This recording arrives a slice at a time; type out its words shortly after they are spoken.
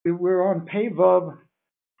We're on Pevav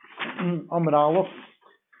Amud Aleph,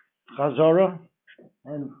 Chazara,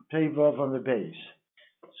 and Pevav on the base.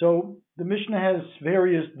 So the Mishnah has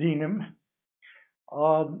various dinim.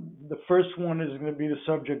 The first one is going to be the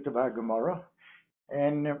subject of our Gemara,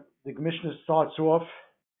 and the Mishnah starts off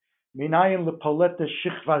Minayin lepoleta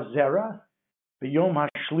shichva zera b'yom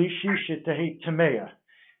hashlishi shetehi tameya.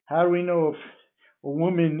 How do we know if a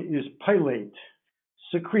woman is pilate,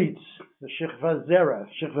 secretes the shichva zera?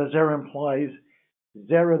 Shichva zera implies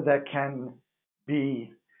zera that can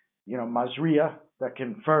be, mazriya, that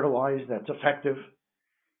can fertilize, that's effective.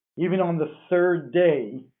 Even on the third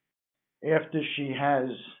day after she has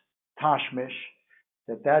tashmish,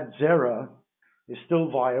 that zera is still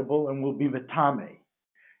viable and will be metame.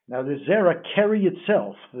 Now the zera keri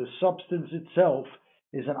itself, the substance itself,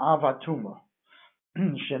 is an avatuma.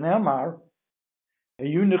 Shenemar,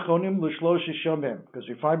 because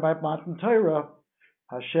we find by Matan Torah,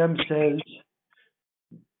 Hashem says,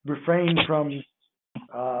 refrain from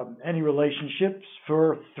any relationships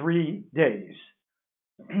for 3 days,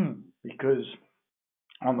 because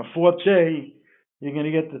on the fourth day you're going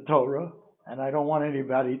to get the Torah, and I don't want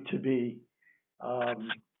anybody to be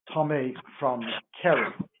tamei from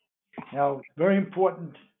keri. Now, very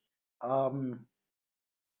important. And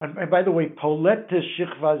by the way, polete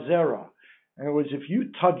shichva zera. In other words, if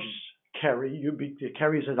you touch keri,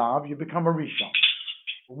 keri is an av, you become a rishon.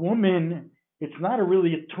 A woman, it's not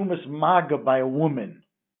really a tumas maga by a woman.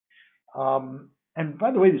 And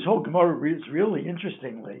by the way, this whole Gemara is really,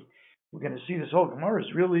 interestingly, we're going to see this whole Gemara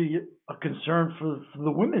is really a concern for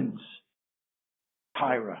the women's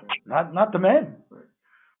tyra, not the men.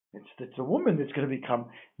 It's a woman that's going to become.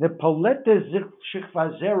 The polete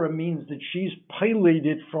shichva zera means that she's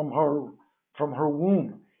pilated from her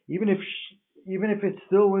womb, even if it's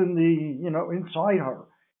still in the inside her,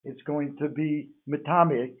 it's going to be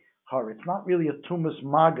metame her. It's not really a tumas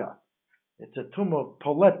maga. It's a tumah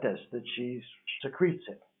poletes that she secretes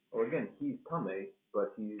it. Well, again, he's tame,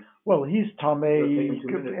 but he's tame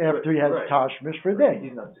after he has tashmish for a day.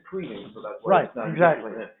 He's not secreting, so that's why it's not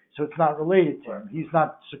exactly. So it's not related to him. He's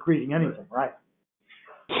not secreting anything, right?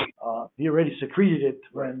 He already secreted it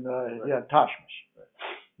when he had tashmish.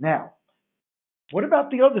 Now, what about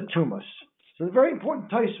the other tumas? So the very important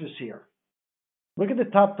taisvis here. Look at the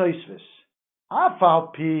top taisvis.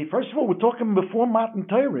 Afalpi. First of all, we're talking before Matan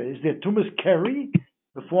Torah. Is there tumas keri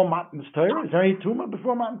before Matan Torah? Is there any tumah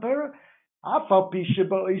before Matan Torah? Afalpi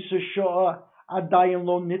sheba isa shah adayin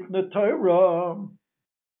lo nitna Torah.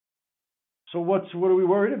 So what are we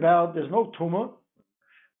worried about? There's no tumah.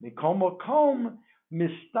 Mikol makom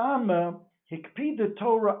mistama hikpida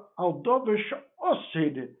Torah al dover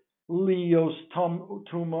she'osid lios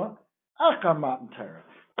tumah achar Matan Torah.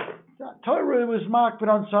 Torah was marked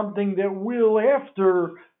on something that will,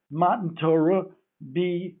 after Matan Torah,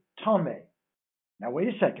 be tameh. Now wait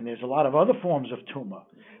a second. There's a lot of other forms of tumah.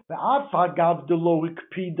 The afagav delo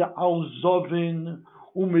hikpida al zovin.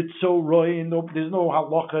 There's no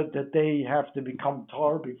halacha that they have to become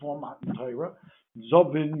tar before Matan Torah.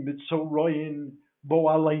 Zovin mitzoroyin bo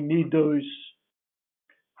alei nidos.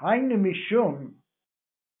 Hainu mishum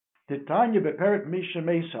titanya beperik misha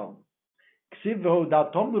mesal. Ksiv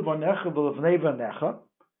datom levanecha v'levnei vanecha.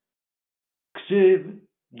 Ksiv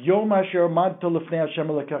yom asher amadta lefnei Hashem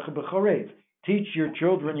elekecha b'chorev. Teach your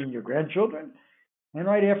children and your grandchildren. And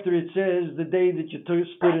right after it says the day that you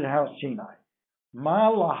stood at House Sinai.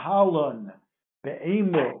 Malahalon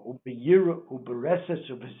be'emo u'beyira u'bereses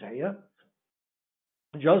u'bezeya.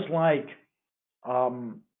 Just like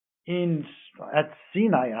at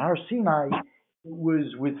Sinai, our Sinai, it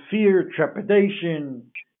was with fear,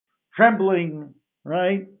 trepidation, trembling,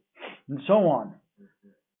 right, and so on.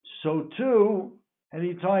 So too,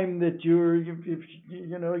 anytime that you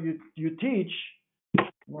teach,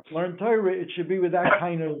 learn Torah, it should be with that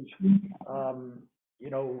kind of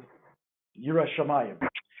Yira Shamayim.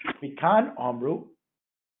 Mikan Amru,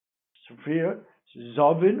 Sophia,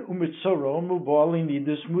 Zavin Umitzorom Ubali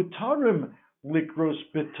Nidus Mutarim Likros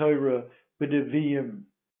B'Torah B'Deviyim.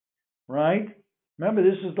 Right? Remember,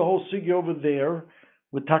 this is the whole sugya over there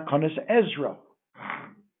with Takonis Ezra.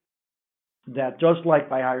 That just like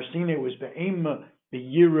by Har Sinai it was Be'ema,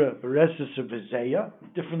 Be'yira, Beresis of Vizaya,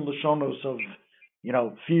 different Lashonos of,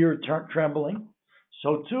 fear, trembling.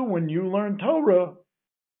 So too, when you learn Torah,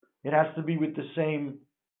 it has to be with the same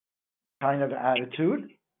kind of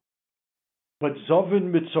attitude. But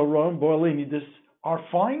Zovin, Mitzoron, Boilinidis are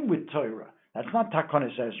fine with Torah. That's not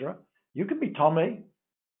Takonis Ezra. You can be Tameh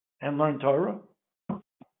and learn Torah.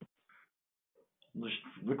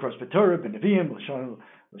 Likros B'Torah, B'Neviim,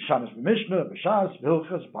 L'shanos B'Mishnah, B'Shas,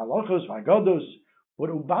 B'Hilchos, B'Halachos, V'Agados, But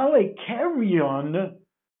Ubale Carrion,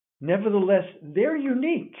 nevertheless, they're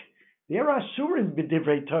unique. They're Asurin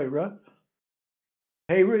b'divrei Torah.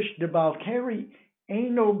 Perish de Balkari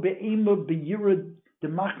Eino be'ema be'yirad de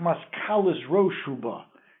machmas kalas roshuba.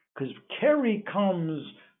 Because Keri comes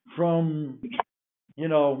from,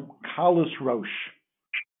 kalas rosh.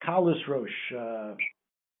 Kalas rosh. A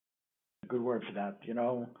good word for that,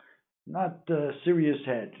 Not serious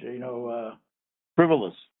head,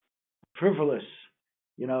 Frivolous. Frivolous,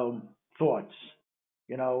 thoughts.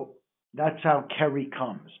 That's how Keri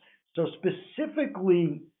comes. So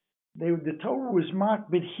specifically, the Torah was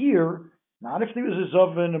marked, but here, not if there was a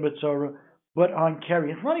Zova and a Metzora, but on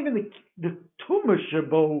Keri. It's not even the Tumah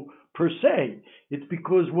Shabo per se. It's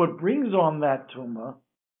because what brings on that Tumah,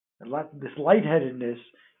 this lightheadedness,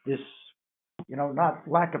 this, not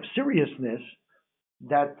lack of seriousness,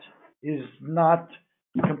 that is not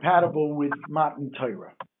compatible with Matan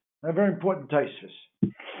Torah. A very important Tosfos.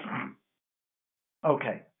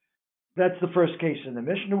 Okay. That's the first case in the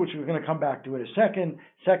Mishnah, which we're going to come back to in a second.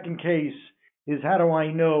 Second case is, how do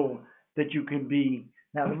I know that you can be...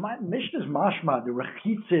 Now, the Mishnah's mashma, the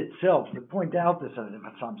Rechitza itself, to point out this in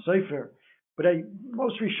Chassam Sofer, but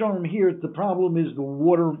most Rishonim here, the problem is the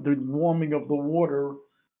water, the warming of the water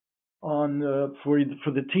on for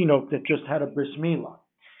the Tinok that just had a bris milah.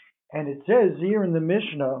 And it says here in the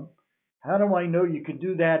Mishnah, how do I know you could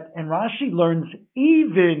do that? And Rashi learns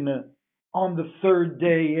even on the third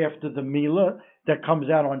day after the Milah that comes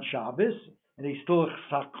out on Shabbos, and he's still a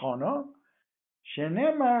sakana.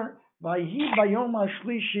 Shenemar vayhi bayom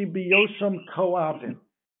hashlishi biyosam koavim.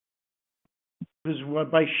 Because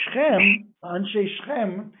by Shechem, Anshe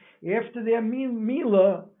Shechem, after their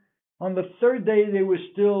Milah, on the third day they were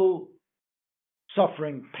still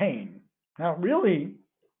suffering pain. Now, really,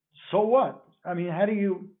 so what? I mean,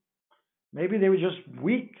 maybe they were just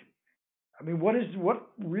weak. I mean, what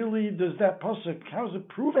really does that pasuk? How does it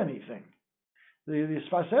prove anything? The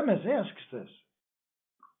Sfas Emes asks this.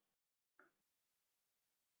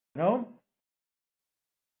 No,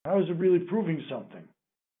 how is it really proving something?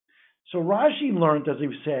 So Rashi learned, as he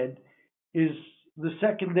said, is the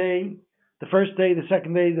second day, the first day, the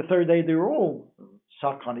second day, the third day, they were all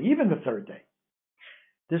sakana, even the third day.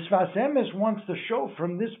 The Sfas Emes wants to show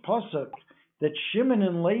from this pasuk that Shimon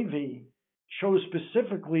and Levi show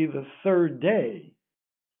specifically the third day,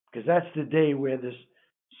 because that's the day where this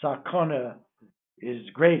sakana is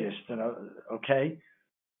greatest. Okay,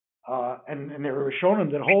 and there are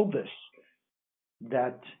Rishonim that hold this,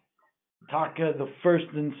 that taka the first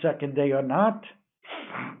and second day are not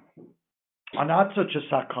such a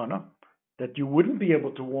sakana that you wouldn't be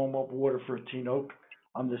able to warm up water for a tinok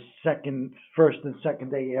on the first and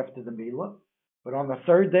second day after the milah, but on the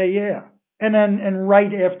third day, yeah, and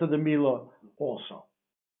right after the milah also.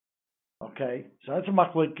 Okay, so that's a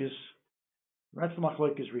machlokes. That's the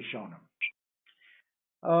machlokes Rishonim.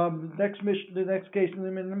 The next case in the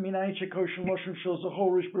Minayin Shekoshen Moshem Shel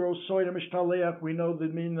Zachorish B'Ro Soida Mishtaleach. We know the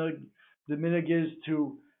minhag is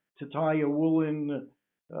to tie a woolen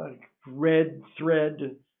red thread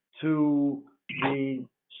to the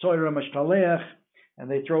Soida Mishtaleach,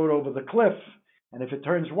 and they throw it over the cliff. And if it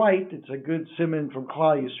turns white, it's a good siman from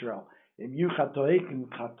Klal Yisrael. If you chatoim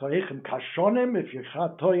kashonim, if your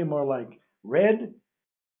chatoim are like red,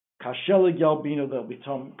 kashelig yalbino, they'll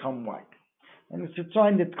become white. And it's a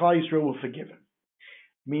sign that Klal Yisrael will forgive him.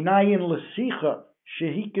 Minayin l'sicha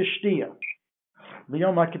shehika shtia.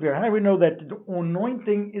 L'yom HaKippur. How do we know that the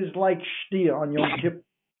anointing is like shtia on Yom Kippur?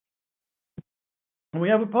 And we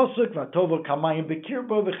have a pasuk, v'atova kamayim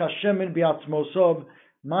bekirbo v'chashemen biatzmosov.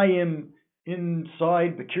 Mayim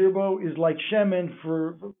inside bekirbo is like shemen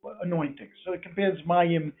for anointing. So it compares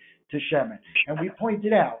mayim to shemen. And we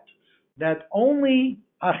pointed out that only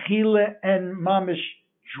achile and mamish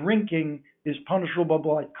drinking is punishable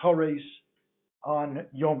by kores on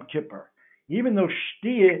Yom Kippur. Even though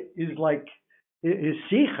shtia is like is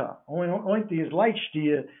sicha, anointing is like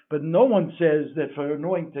shtia, but no one says that for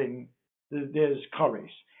anointing there's kores.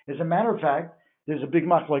 As a matter of fact, there's a big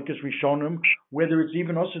machlokes Rishonim whether it's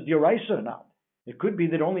even also d'oraisa or not. It could be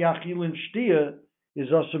that only achil and shtia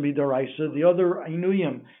is also midoraisa. The other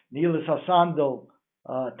inuyim, nilas hasandel,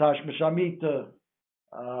 tash meshamita,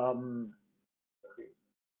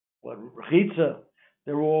 Rechitza,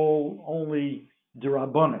 they're all only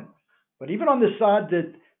derabanan. But even on the side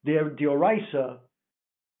that they're dioraisa,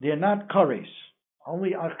 they're not kares,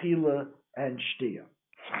 only achila and shtia.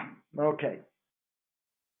 Okay.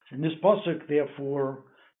 So in this pasuk, therefore,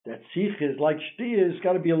 that sich is like shtia has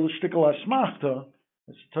got to be a shtickle asmachta,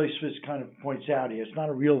 as Tosfos kind of points out here. It's not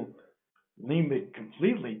a real limit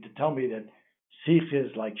completely to tell me that sich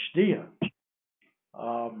is like shtia.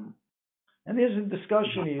 And there's a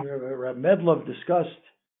discussion here. Medlov discussed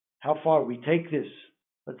how far we take this.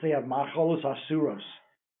 Let's say, have macholos asuros.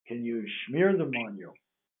 Can you smear them on you?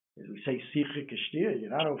 As we say, sicha kashtir, you're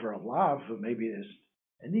not over a lav, but maybe there's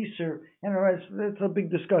an iser. It's a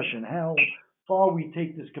big discussion. How far we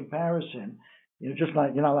take this comparison. You're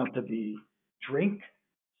not allowed to drink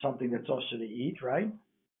something that's also to eat, right?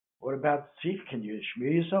 What about sikh? Can you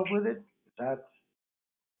smear yourself with it? That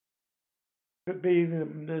could be,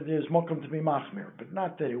 there's mokum to be machmir, but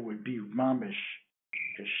not that it would be mamish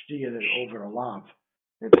kashtir over a lav.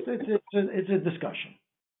 It's a discussion.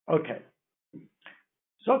 Okay.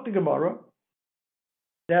 So the Gemara,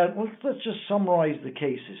 that let's just summarize the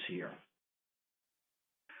cases here.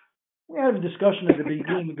 We had a discussion at the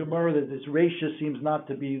beginning of the Gemara that this Reisha seems not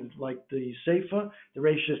to be like the Seifa. The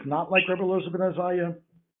Reisha is not like Rabbi Elazar ben Azariah.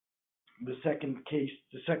 The second case,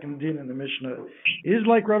 the second din in the Mishnah is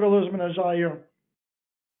like Rabbi Elazar ben Azariah.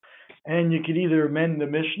 And you could either amend the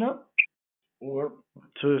Mishnah so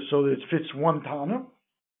that it fits one Tana,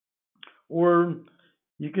 or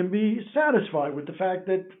you can be satisfied with the fact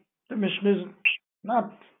that the Mishnah is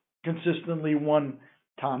not consistently one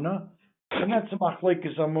Tana, and that's a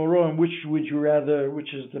machlekes amoro, and which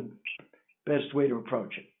is the best way to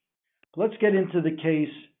approach it. Let's get into the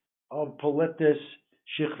case of Poletes,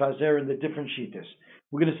 Shich and the different Shitas.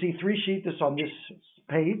 We're going to see 3 Shitas on this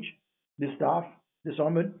page, this daf, this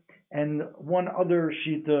Amud, and one other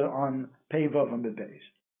Shita on Pevav and Bebeis.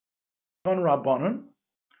 On Rabbanon.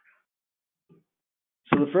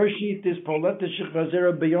 So the first sheet is Poleta Shich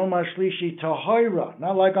B'Yom HaShlishi Tahira,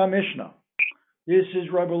 not like our Mishnah. This is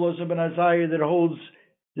Rabbi Elazar ben Azariah that holds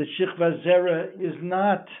that Shich Vazera is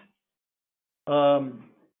not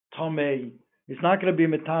Tomei. It's not going to be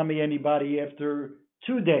Matami anybody after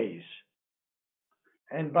 2 days.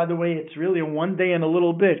 And by the way, it's really a 1 day and a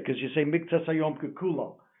little bit, because you say Miktas Hayom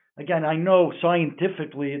Kekulo. Again, I know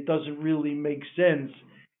scientifically it doesn't really make sense,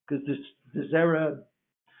 because the Zera,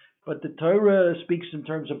 but the Torah speaks in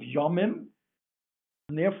terms of Yomim,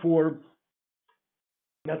 and therefore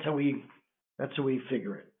that's how we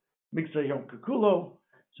figure it. Miktas Hayom Kekulo.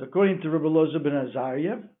 So according to Rabbi Elazar ben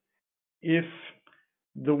Azariah, if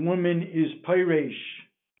the woman is Peiresh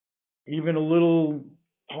even a little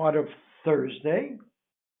part of Thursday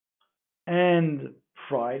and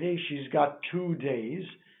Friday, she's got 2 days.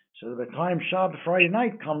 So by the time Shabbat Friday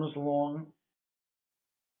night comes along,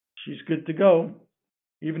 she's good to go.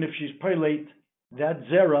 Even if she's Peilate, that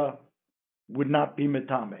Zera would not be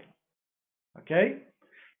Metame. Okay?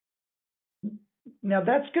 Now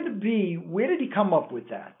that's going to be, where did he come up with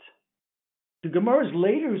that? The Gemara's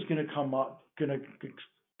later is going to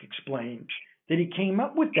explain that he came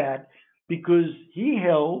up with that because he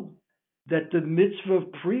held that the mitzvah of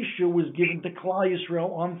Prisha was given to Klal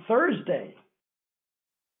Yisrael on Thursday.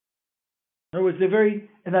 In other words,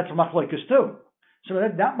 and that's a machlokes too. So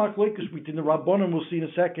that machlokes between the Rabbanim, we'll see in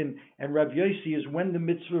a second, and Rav Yossi is when the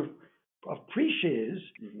mitzvah of Prisha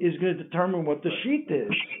is going to determine what the sheet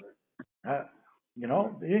is. They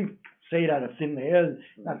didn't say it out of thin air,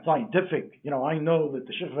 not scientific. I know that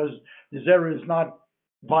the Zera is not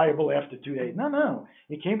viable after 2 days. No.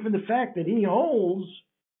 It came from the fact that he holds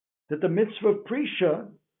that the mitzvah of Prisha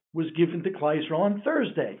was given to Klal Yisrael on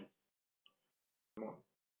Thursday.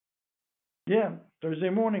 Yeah, Thursday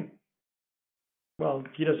morning. Well,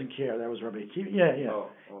 he doesn't care. That was Rabbi Akiva.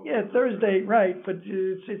 Yeah, Thursday, right? But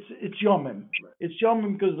it's Yomim. It's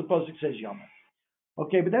Yomim because the pasuk says Yomim.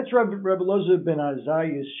 Okay, but that's Rabbi Elazar ben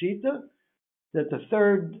Azariah's shita, that the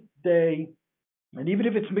third day, and even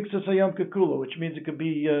if it's Miktas Hayom Kekulo, which means it could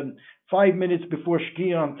be 5 minutes before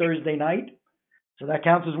Shkia on Thursday night, so that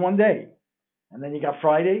counts as 1 day. And then you got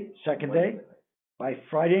Friday, second day. By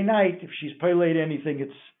Friday night, if she's Peilate anything,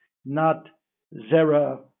 it's not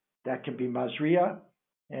Zera, that can be Mazriya,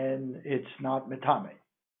 and it's not Metame.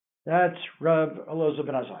 That's Rabbi Elazar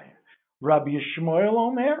ben Azariah. Rabbi Yishmael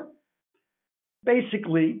Omer,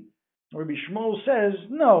 basically, Rabbi Shmuel says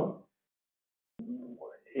no.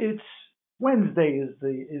 It's Wednesday is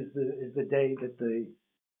the day that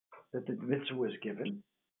the mitzvah was given,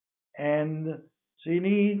 and so you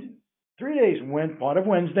need 3 days. Part of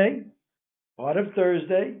Wednesday, part of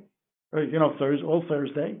Thursday, or all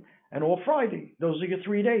Thursday, and all Friday. Those are your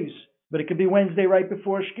 3 days. But it could be Wednesday right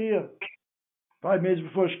before Shkia, 5 minutes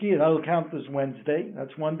before Shkia. That'll count as Wednesday.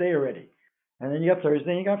 That's 1 day already. And then you got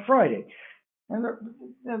Thursday and you got Friday. And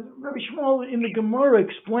Rabbi Shmuel in the Gemara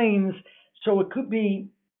explains, so it could be,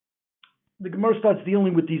 the Gemara starts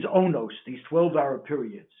dealing with these onos, these 12-hour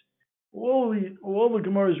periods. All the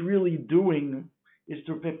Gemara is really doing is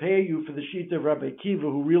to prepare you for the Shita of Rabbi Akiva,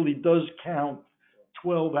 who really does count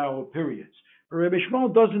 12-hour periods. Rabbi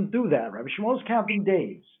Shmuel doesn't do that. Rabbi Shmuel is counting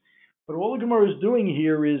days. But all the Gemara is doing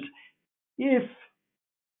here is if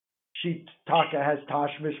she has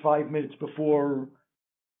Tashmish 5 minutes before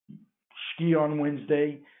Shki on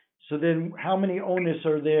Wednesday, so then how many onus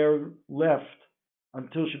are there left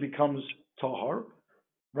until she becomes Tahar?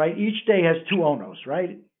 Right? Each day has 2 onos,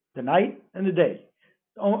 right? The night and the day.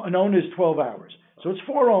 An ona is 12 hours. So it's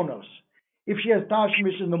 4 onos. If she has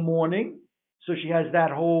Tashmish in the morning, so she has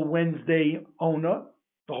that whole Wednesday ona,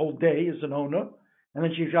 the whole day is an ona, and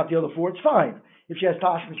then she's got the other 4, it's fine. If she has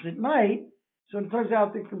Tashmish at night, so it turns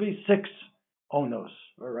out it could be 6 onos,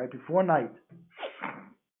 all right, before night.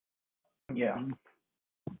 Yeah.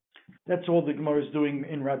 That's all the Gemara is doing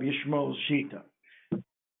in Rabbi Yishmael's Shita.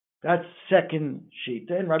 That's second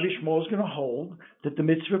Shita, and Rabbi Yishmael is going to hold that the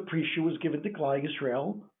mitzvah Prisha was given to Klal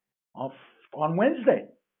Yisrael on Wednesday.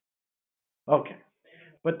 Okay.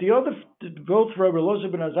 But both Rabbi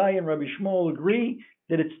Elazar ben Azai and Rabbi Yishmael agree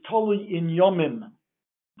that it's totally in Yomim,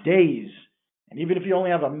 days. And even if you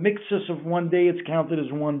only have a mixus of one day, it's counted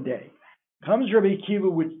as one day. Comes Rabbi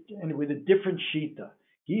Akiva with a different Shita.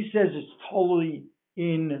 He says it's totally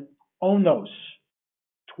in Onos,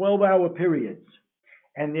 12-hour periods.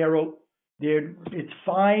 And it's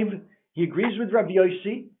 5. He agrees with Rabbi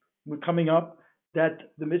Yossi, we're coming up,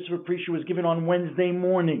 that the mitzvah Prisha was given on Wednesday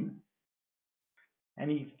morning. And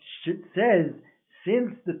he says,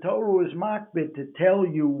 since the Torah was makbid to tell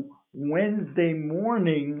you Wednesday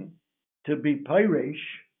morning to be Peiresh,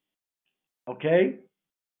 okay?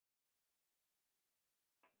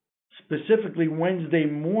 Specifically Wednesday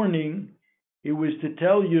morning, it was to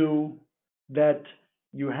tell you that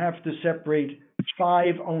you have to separate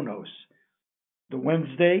 5 onos. The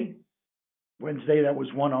Wednesday that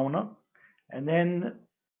was 1 ona, and then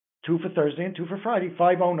 2 for Thursday and 2 for Friday,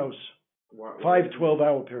 5 onos. 5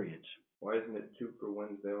 12-hour periods. Why isn't it 2 for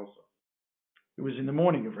Wednesday also? It was in the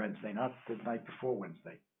morning of Wednesday, not the night before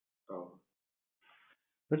Wednesday. Oh.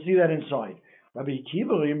 Let's see that inside. Rabbi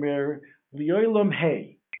Akiva Omer V'yolam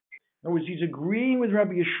Hey. In other words, he's agreeing with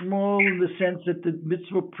Rabbi Yishmael in the sense that the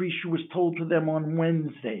mitzvah Prisha was told to them on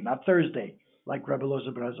Wednesday, not Thursday, like Rabbi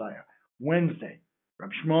Elazar ben Azariah. Wednesday.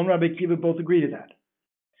 Rabbi Yishmael and Rabbi Akiva both agree to that.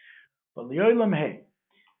 But V'yolam Hey.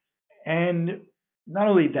 And not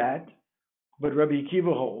only that, but Rabbi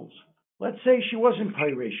Akiva holds, let's say she wasn't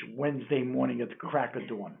Peiresh Wednesday morning at the crack of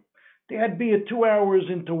dawn. They had to be at 2 hours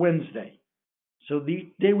into Wednesday. So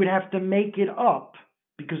they would have to make it up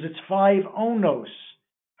because it's 5 onos,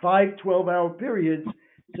 5 12-hour periods.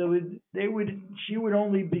 So she would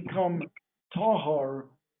only become Tahar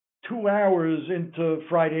 2 hours into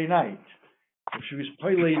Friday night. If she was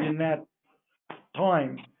Peiresh in that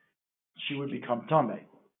time, she would become Tameh.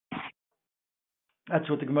 That's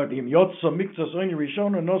what the Gemara gave him. Yotza mikzas oina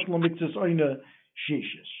rishona noslo mikzas oina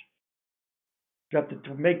shishis. Got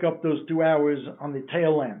to make up those 2 hours on the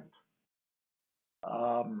tail end.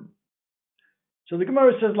 So the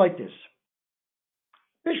Gemara says like this: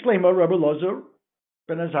 Bishlema Rabbi Elazar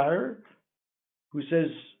ben Azariah, who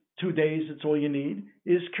says 2 days, it's all you need,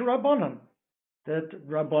 is Kirabanan. That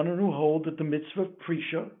Rabbanan who hold that the mitzvah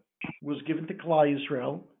Prisha was given to Klal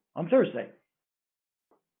Yisrael on Thursday.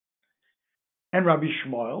 And Rabbi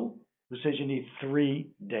Shmuel, who says you need 3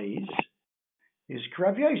 days, is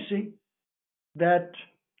Rabbi Yossi, that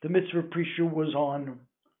the mitzvah Prisha was on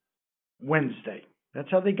Wednesday. That's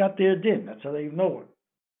how they got their din. That's how they know it.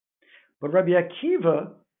 But Rabbi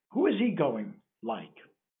Akiva, who is he going like?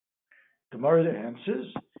 The Gemara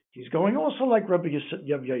answers, he's going also like Rabbi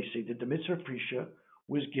Yossi, that the mitzvah Prisha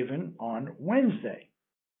was given on Wednesday.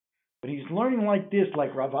 But he's learning like this,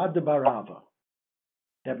 like Rav Ada bar Rava,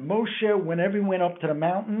 that Moshe, whenever he went up to the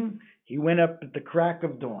mountain, he went up at the crack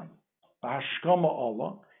of dawn. B'hashkama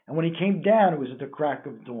Allah. And when he came down, it was at the crack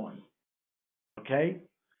of dawn. Okay?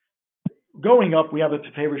 Going up, we have a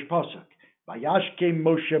Peferish Pasuk. Vayashkem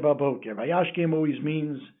Moshe Baboker. Vayashkem always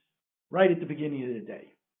means right at the beginning of the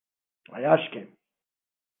day. Vayashkem.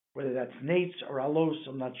 Whether that's Nates or Alos,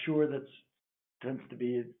 I'm not sure. That tends to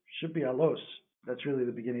be, it should be Alos. That's really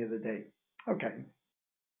the beginning of the day. Okay.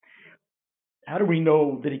 How do we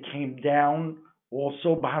know that he came down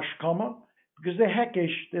also B'hashkama? Because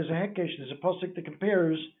there's a pasuk that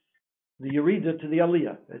compares the Yerida to the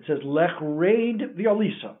Aliyah. It says Lech Raid the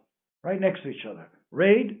Alisa, right next to each other.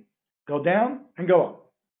 Raid, go down and go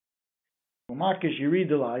up. Umakish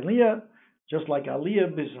Yerida Aliyah, just like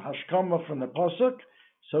Aliyah is Hashkama from the pasuk,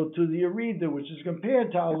 so to the Yerida, which is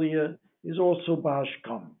compared to Aliyah, is also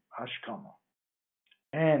Hashkama.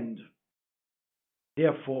 And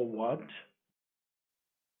therefore, what?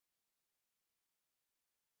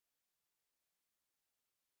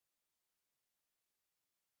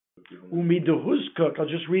 Umidahuzkuk, I'll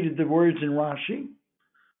just read the words in Rashi.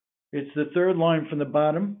 It's the third line from the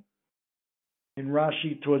bottom in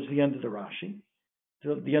Rashi, towards the end of the Rashi,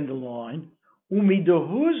 to the end of the line.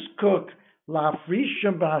 Umidahuzkuk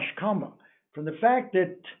lafrisham b'hashkama, from the fact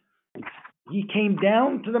that he came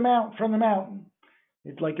down to the mount from the mountain.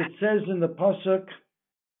 It's like it says in the pasuk,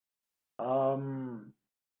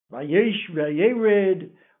 Vayered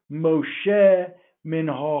Moshe min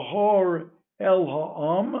hahor el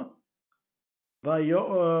ha'am. I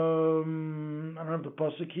don't have the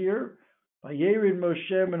pasuk here. Vayered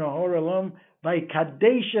Moshe min hahor el ha'am.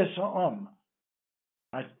 Vaykadesh es ha'am.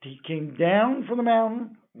 He came down from the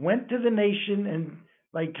mountain, went to the nation, and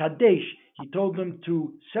by Kadesh, he told them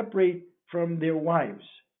to separate from their wives.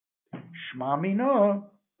 Shma mina,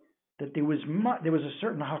 that there was a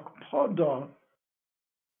certain hakpada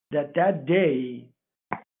that day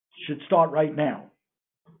should start right now.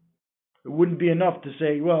 It wouldn't be enough to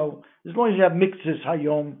say, well, as long as you have mixes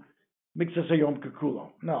hayom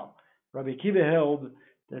kekulo. No, Rabbi Akiva held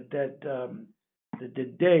that the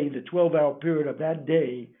day, the 12-hour period of that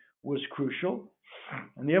day was crucial,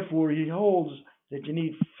 and therefore he holds that you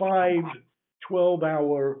need 5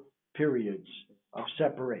 12-hour periods of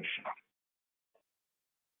separation.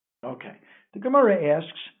 Okay. The Gemara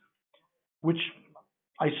asks, which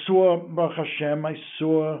I saw, Baruch Hashem, I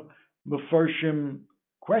saw Mefarshim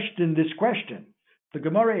question this question. The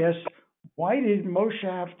Gemara asks, why did Moshe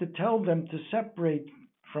have to tell them to separate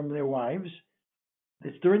from their wives?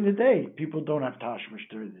 It's during the day. People don't have tashmish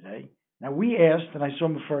during the day. Now we asked, and I saw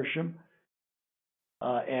Mefarshim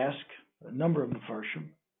ask, a number of Mefarshim.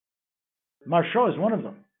 Marsha is one of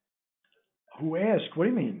them, who asked, what do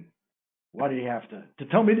you mean? Why did he have to? To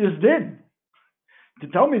tell me this did. To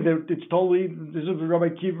tell me that it's totally, this is Rabbi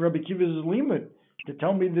Akiva's limit. To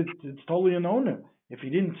tell me that it's totally an owner. If he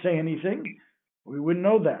didn't say anything, we wouldn't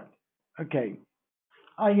know that. Okay.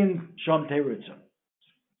 Ayin Sham Teritza.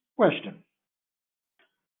 Question.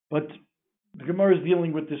 But the Gemara is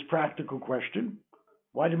dealing with this practical question.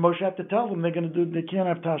 Why did Moshe have to tell them they can't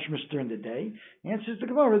have tashmish during the day? Answers the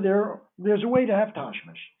Gemara, there's a way to have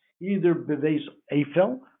tashmish. Either beveis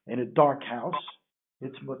Eiffel, in a dark house,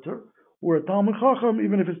 it's mutter, or a Talmud Chacham,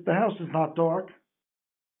 even if the house is not dark,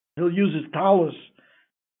 he'll use his talus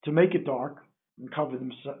to make it dark and cover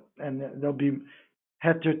themselves, and they'll be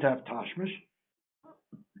heter to have tashmish.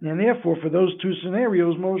 And therefore, for those two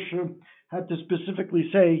scenarios, Moshe had to specifically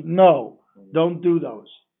say, no, don't do those.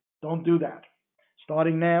 Don't do that.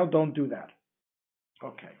 Starting now, don't do that.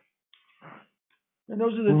 Okay. And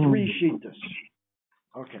those are the 3 shittas.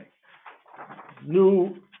 Okay.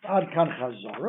 New Ad Kan Chazara.